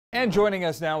And joining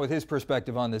us now with his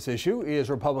perspective on this issue is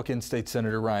Republican State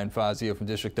Senator Ryan Fazio from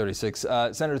District 36.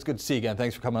 Senator, it's good to see you again.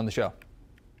 Thanks for coming on the show.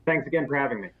 Thanks again for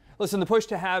having me. Listen, the push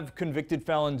to have convicted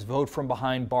felons vote from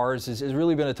behind bars has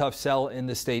really been a tough sell in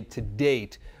the state to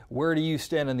date. Where do you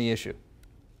stand on the issue?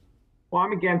 Well,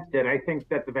 I'm against it. I think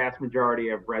that the vast majority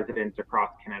of residents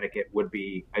across Connecticut would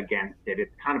be against it.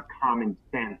 It's kind of common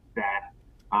sense that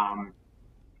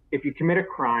if you commit a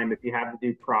crime, if you have the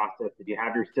due process, if you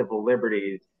have your civil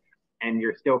liberties, and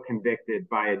you're still convicted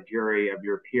by a jury of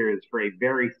your peers for a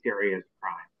very serious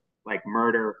crime, like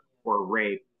murder or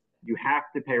rape, you have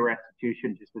to pay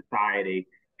restitution to society,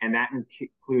 and that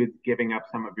includes giving up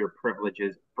some of your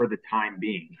privileges for the time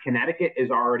being. Connecticut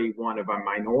is already one of a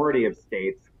minority of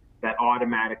states that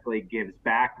automatically gives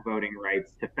back voting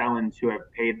rights to felons who have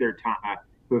paid their time,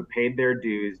 who have paid their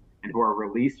dues, and who are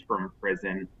released from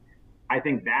prison. I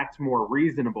think that's more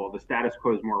reasonable. The status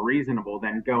quo is more reasonable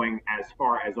than going as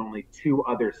far as only 2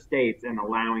 other states and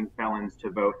allowing felons to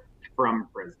vote from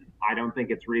prison. I don't think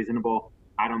it's reasonable.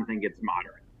 I don't think it's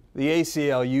moderate. The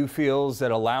ACLU feels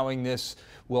that allowing this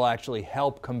will actually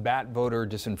help combat voter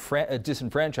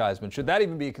disenfranchisement. Should that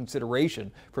even be a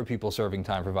consideration for people serving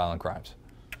time for violent crimes?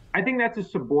 I think that's a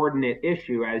subordinate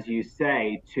issue, as you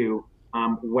say, to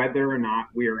whether or not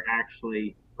we are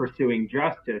actually pursuing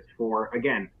justice for,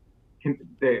 again,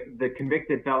 the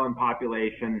convicted felon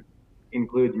population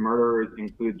includes murderers,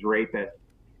 includes rapists,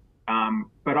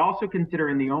 but also consider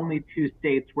in the only 2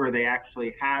 states where they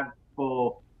actually have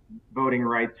full voting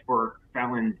rights for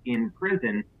felons in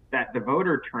prison, that the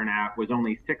voter turnout was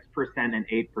only 6% and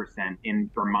 8% in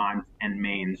Vermont and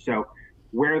Maine. So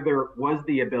where there was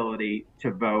the ability to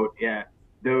vote,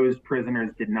 those prisoners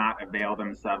did not avail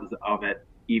themselves of it,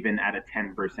 even at a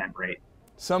 10% rate.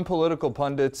 Some political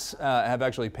pundits have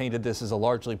actually painted this as a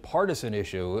largely partisan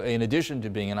issue, in addition to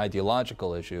being an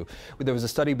ideological issue. There was a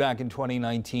study back in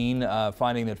 2019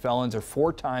 finding that felons are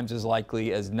 4 times as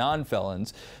likely as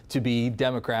non-felons to be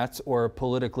Democrats or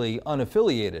politically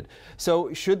unaffiliated.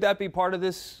 So should that be part of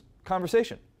this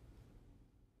conversation?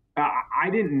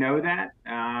 I didn't know that.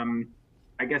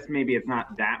 I guess maybe it's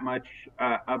not that much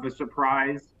of a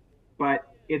surprise,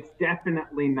 but it's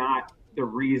definitely not the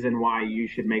reason why you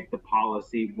should make the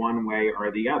policy one way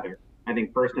or the other. I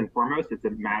think first and foremost, it's a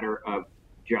matter of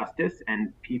justice,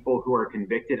 and people who are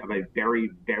convicted of a very,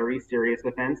 very serious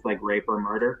offense like rape or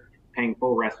murder paying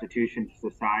full restitution to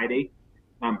society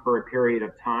for a period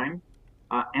of time.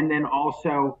 And then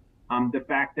also the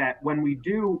fact that when we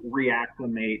do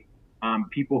reacclimate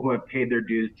people who have paid their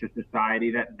dues to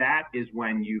society, that is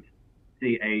when you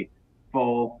see a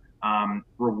full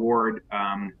reward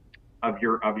of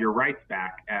your rights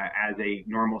back as a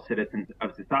normal citizen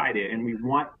of society. And we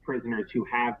want prisoners who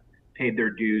have paid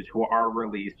their dues, who are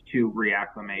released, to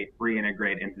reacclimate,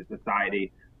 reintegrate into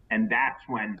society. And that's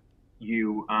when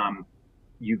you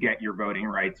get your voting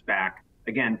rights back.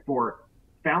 Again, for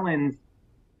felons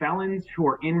who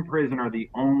are in prison are the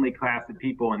only class of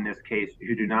people in this case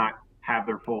who do not have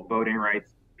their full voting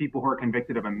rights. People who are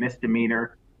convicted of a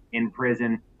misdemeanor in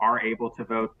prison are able to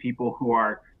vote. People who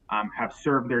are have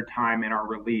served their time and are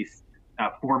released,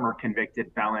 former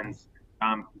convicted felons,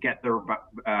 get their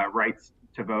rights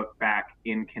to vote back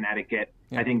in Connecticut.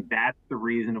 Yeah. I think that's the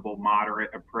reasonable, moderate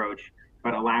approach,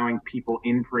 but allowing people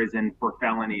in prison for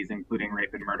felonies, including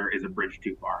rape and murder, is a bridge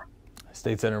too far.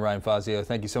 State Senator Ryan Fazio,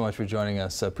 thank you so much for joining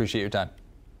us. Appreciate your time.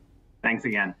 Thanks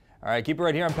again. All right, keep it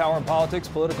right here on Power and Politics,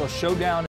 Political Showdown.